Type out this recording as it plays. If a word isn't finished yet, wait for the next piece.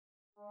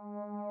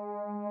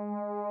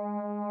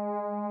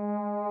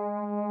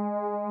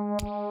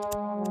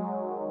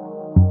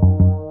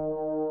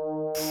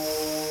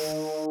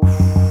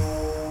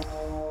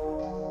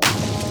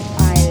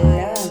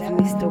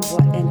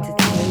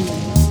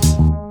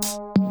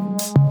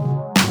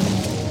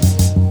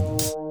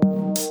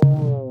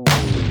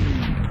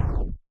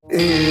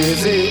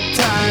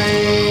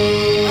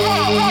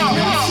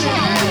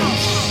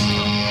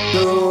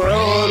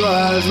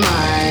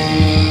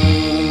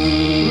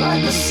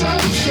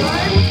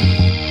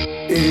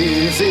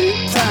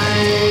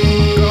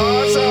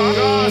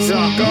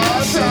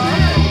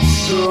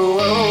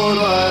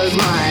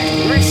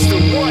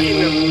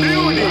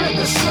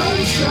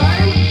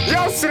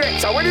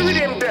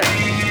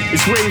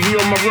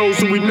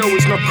we know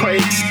it's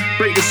narcotics.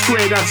 Break the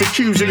square down to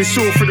cubes and it's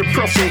all for the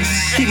profits.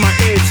 Keep my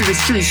ear to the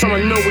streets so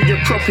I know where your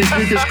crop is.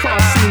 Niggas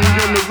can't see me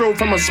on the road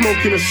from my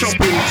smoking and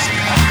shopping.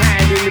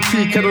 Hide in the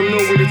peak, I don't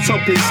know where the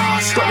top is.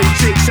 Got them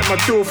chicks at my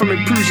door from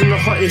cruising the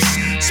hottest.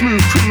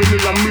 Smooth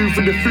criminal, I move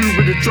with the food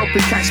with the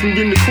dropping. Catch me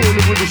in the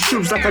corner with the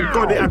shoes like I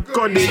got it.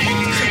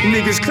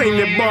 Niggas claim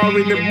they're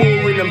barring, they're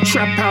boring. I'm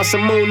trap house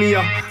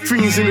ammonia,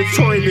 fiends in the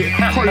toilet.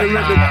 Holler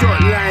at the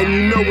dot line,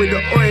 you know where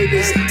the oil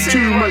is.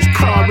 Too much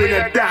car in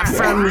a that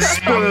family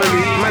spoiling.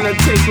 Man, I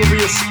take over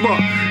your spot,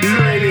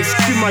 loyalist.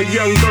 Give my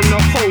young gun the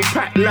whole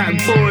pack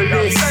like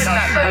boilers.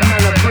 And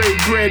man, I break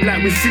bread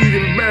like we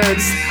feeding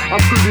birds.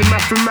 I'm good in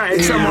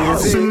mathematics, I'm a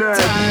hustle nerd.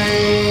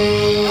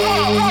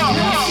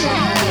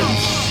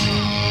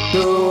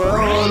 The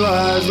world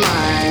was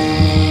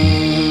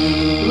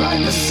mine,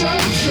 like the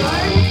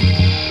sunshine.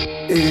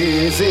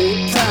 Is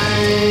it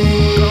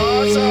time?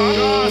 Gaza,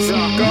 Gaza,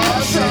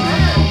 Gaza.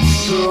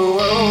 The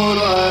world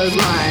was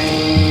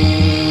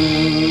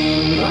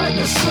mine, like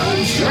the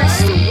sunshine.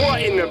 Mr. What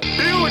in the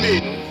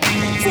building?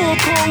 4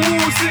 cold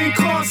walls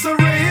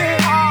incarcerated.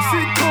 6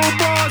 cold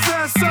bars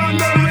that's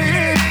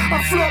underrated. I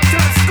flopped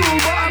at school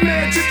but I'm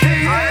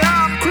educated.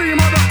 Cream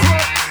of the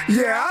crop,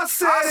 yeah I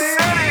said it.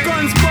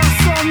 Guns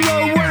bust on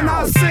low when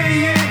I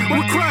say it.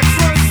 With crack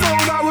first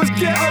sold I was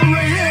ghetto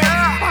rated.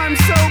 I'm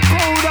so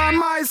cold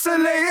I'm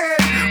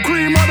isolated.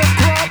 Cream of the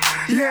crop,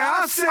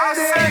 yeah I said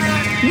it.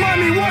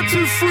 Money 1,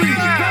 2, 3,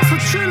 that's a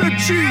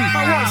trilogy.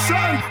 I want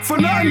something for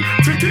nothing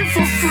to give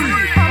for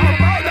free. I'm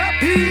about that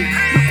P,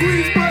 the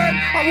Queen's bread.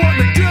 I want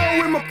the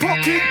girl in my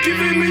pocket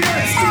giving me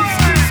extra.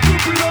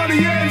 Scooping on the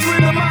ends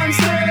with the man's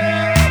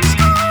head.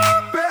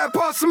 Better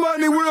pass the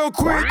money real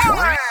quick.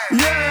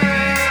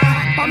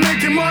 Yeah, I'm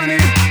making money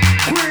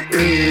quick.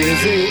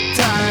 Is it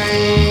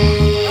time?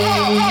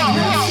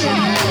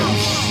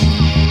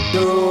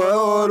 The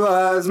world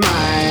was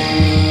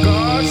mine.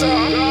 Gaza,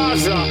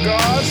 Gaza,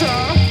 Gaza.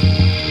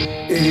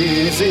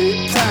 Is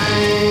it time?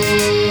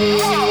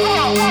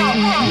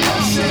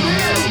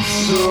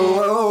 The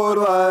world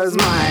was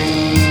mine.